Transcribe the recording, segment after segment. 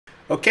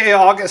Okay,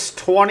 August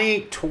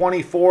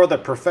 2024, the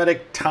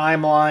prophetic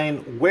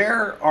timeline.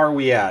 Where are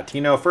we at?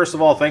 First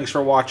of all, thanks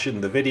for watching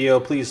the video.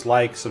 Please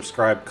like,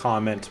 subscribe,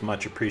 comment.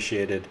 Much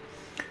appreciated.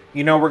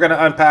 We're going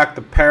to unpack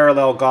the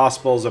parallel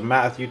gospels of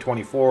Matthew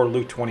 24,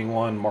 Luke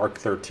 21, Mark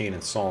 13,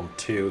 and Psalm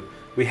 2.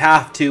 We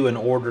have to in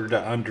order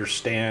to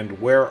understand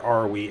where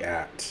are we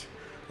at.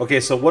 Okay,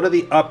 so what are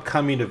the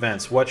upcoming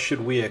events? What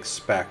should we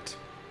expect?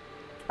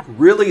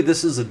 Really,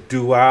 this is a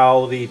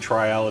duality,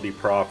 triality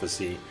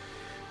prophecy.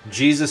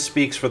 Jesus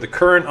speaks for the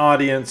current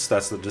audience,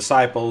 that's the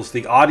disciples,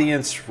 the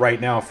audience right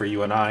now for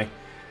you and I,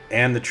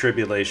 and the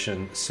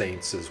tribulation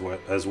saints as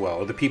well,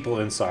 or the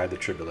people inside the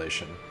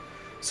tribulation.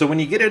 So when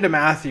you get into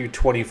Matthew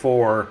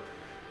 24,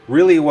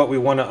 really what we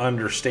want to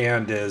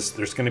understand is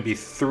there's going to be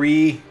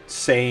three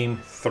same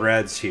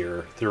threads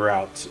here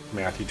throughout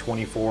Matthew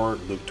 24,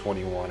 Luke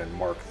 21, and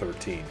Mark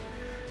 13.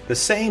 The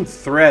same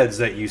threads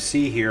that you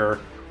see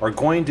here are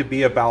going to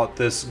be about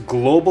this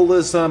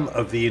globalism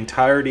of the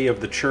entirety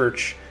of the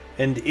church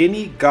and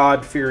any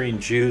God-fearing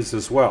Jews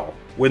as well.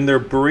 When they're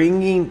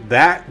bringing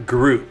that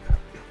group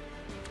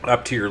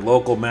up to your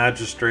local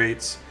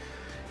magistrates,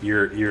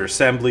 your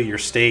assembly, your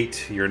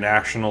state, your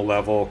national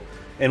level,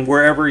 and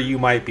wherever you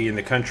might be in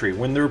the country,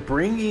 when they're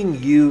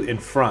bringing you in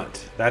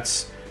front,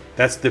 that's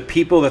the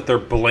people that they're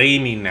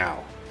blaming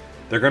now.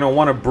 They're going to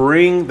want to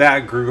bring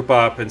that group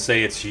up and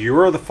say,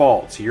 you're the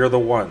fault, you're the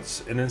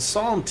ones. And in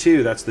Psalm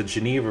 2, that's the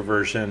Geneva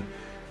version,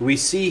 we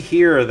see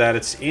here that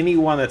it's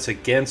anyone that's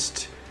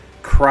against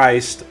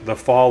Christ, the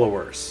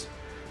followers.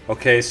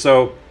 Okay,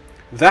 so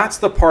that's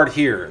the part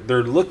here.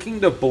 They're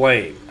looking to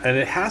blame, and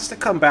it has to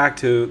come back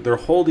to they're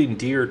holding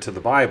dear to the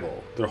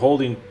Bible. They're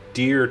holding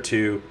dear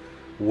to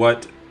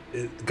what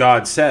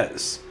God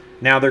says.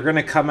 Now they're going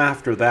to come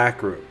after that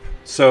group.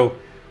 So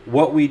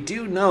what we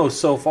do know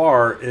so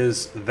far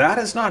is that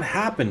has not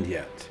happened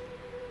yet.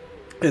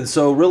 And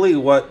so really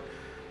what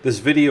this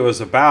video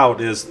is about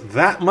is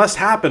that must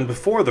happen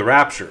before the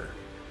rapture.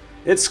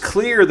 It's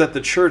clear that the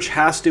church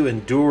has to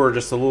endure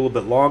just a little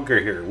bit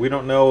longer here. We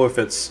don't know if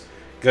it's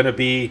going to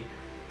be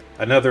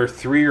another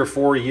 3 or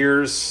 4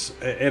 years.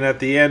 And at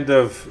the end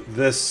of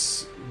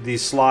these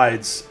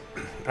slides,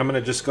 I'm going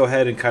to just go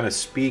ahead and kind of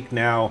speak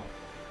now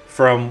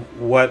from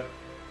what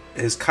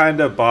has kind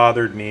of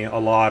bothered me a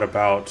lot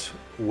about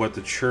what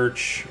the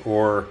church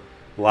or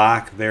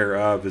lack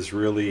thereof is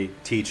really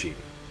teaching.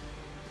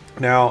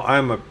 Now,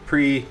 I'm a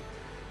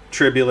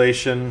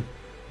pre-tribulation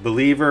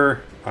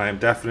believer. I am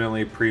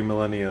definitely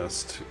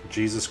premillennialist.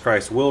 Jesus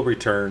Christ will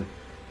return.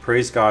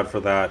 Praise God for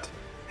that.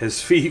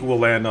 His feet will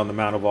land on the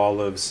Mount of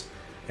Olives,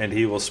 and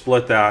he will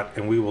split that,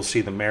 and we will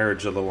see the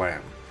marriage of the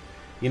Lamb.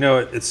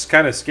 It's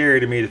kind of scary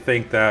to me to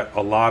think that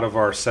a lot of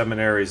our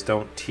seminaries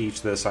don't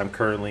teach this. I'm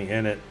currently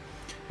in it.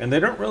 And they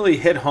don't really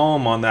hit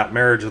home on that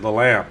marriage of the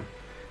Lamb.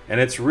 And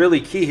it's really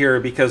key here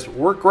because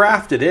we're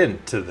grafted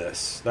into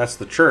this. That's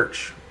the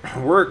church.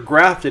 We're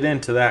grafted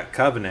into that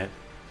covenant.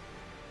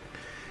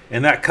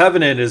 And that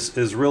covenant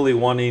is really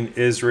wanting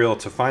Israel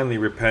to finally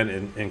repent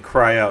and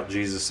cry out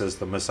Jesus as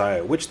the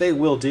Messiah, which they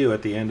will do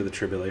at the end of the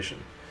tribulation.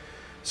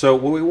 So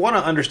what we want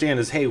to understand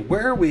is, hey,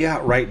 where are we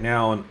at right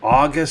now in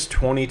August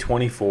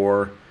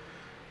 2024?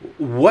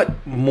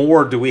 What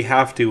more do we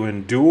have to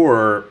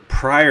endure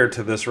prior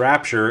to this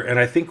rapture? And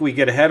I think we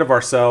get ahead of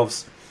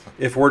ourselves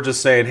if we're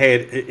just saying, hey,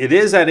 it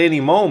is at any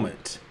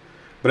moment.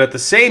 But at the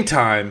same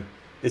time,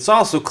 it's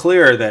also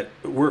clear that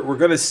we're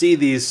going to see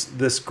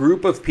this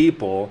group of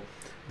people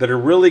that are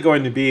really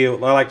going to be, I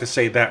like to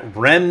say, that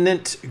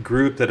remnant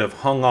group that have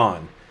hung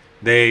on.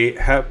 They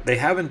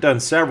haven't done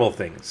several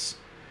things.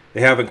 They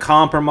haven't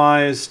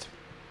compromised.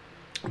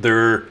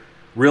 They're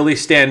really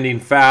standing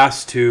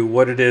fast to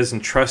what it is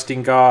and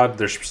trusting God.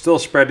 They're still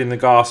spreading the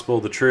gospel,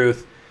 the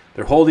truth.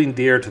 They're holding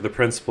dear to the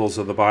principles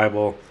of the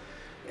Bible.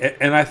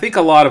 And I think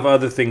a lot of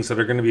other things that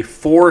are going to be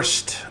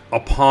forced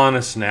upon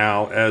us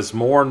now as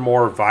more and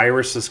more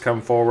viruses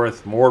come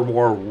forth, more and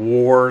more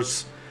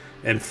wars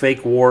and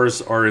fake wars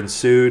are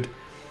ensued.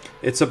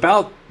 It's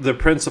about the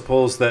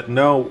principles that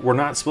no, we're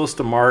not supposed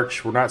to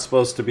march, we're not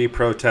supposed to be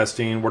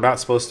protesting, we're not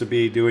supposed to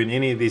be doing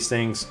any of these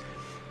things.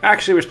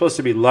 Actually, we're supposed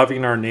to be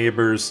loving our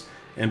neighbors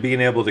and being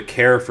able to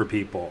care for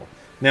people.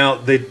 Now,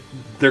 they're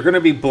going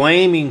to be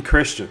blaming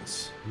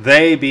Christians,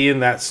 they being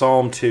that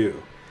Psalm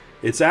 2.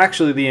 It's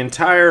actually the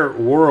entire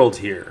world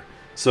here.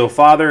 So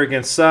Father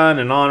against Son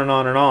and on and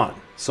on and on.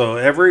 So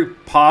every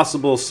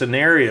possible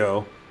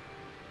scenario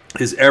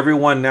is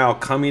everyone now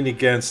coming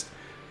against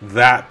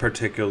that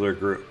particular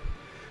group.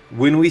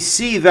 When we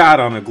see that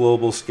on a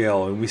global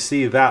scale and we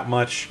see that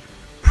much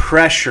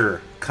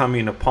pressure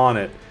coming upon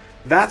it,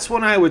 that's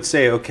when I would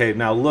say, okay,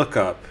 now look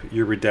up,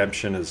 your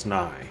redemption is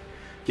nigh.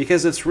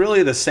 Because it's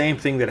really the same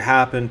thing that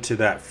happened to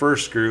that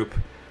first group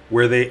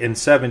where they in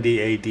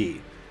 70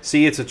 AD.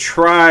 See, it's a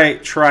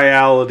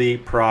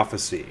triality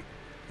prophecy.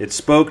 It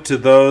spoke to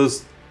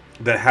those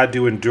that had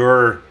to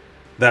endure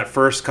that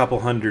first couple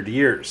hundred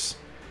years.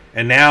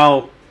 And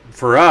now,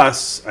 for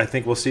us, I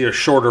think we'll see a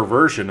shorter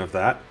version of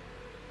that,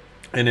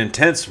 an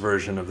intense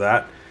version of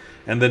that.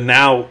 And then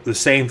now the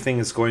same thing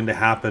is going to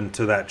happen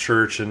to that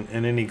church and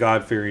any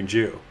God-fearing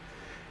Jew.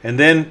 And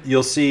then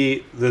you'll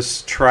see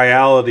this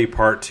triality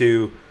part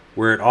 2,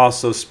 where it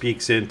also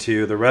speaks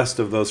into the rest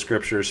of those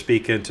scriptures,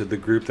 speak into the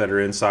group that are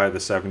inside the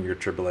 7-year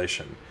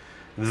tribulation.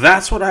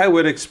 That's what I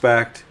would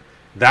expect.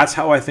 That's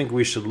how I think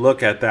we should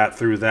look at that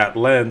through that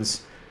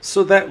lens,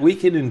 so that we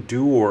can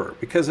endure.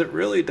 Because it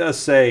really does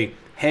say,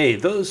 hey,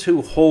 those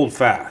who hold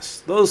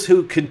fast, those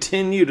who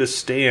continue to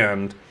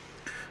stand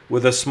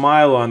with a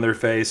smile on their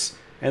face,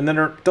 and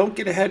then don't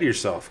get ahead of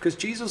yourself, because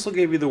Jesus will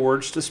give you the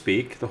words to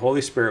speak, the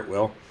Holy Spirit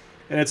will,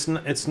 and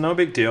it's no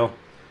big deal,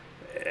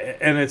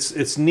 and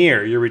it's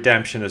near. Your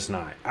redemption is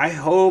nigh. I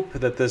hope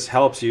that this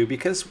helps you,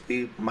 because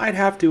we might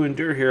have to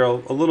endure here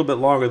a little bit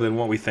longer than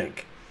what we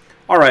think.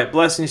 All right,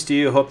 blessings to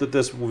you. Hope that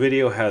this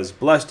video has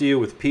blessed you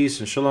with peace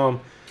and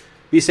shalom.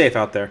 Be safe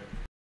out there.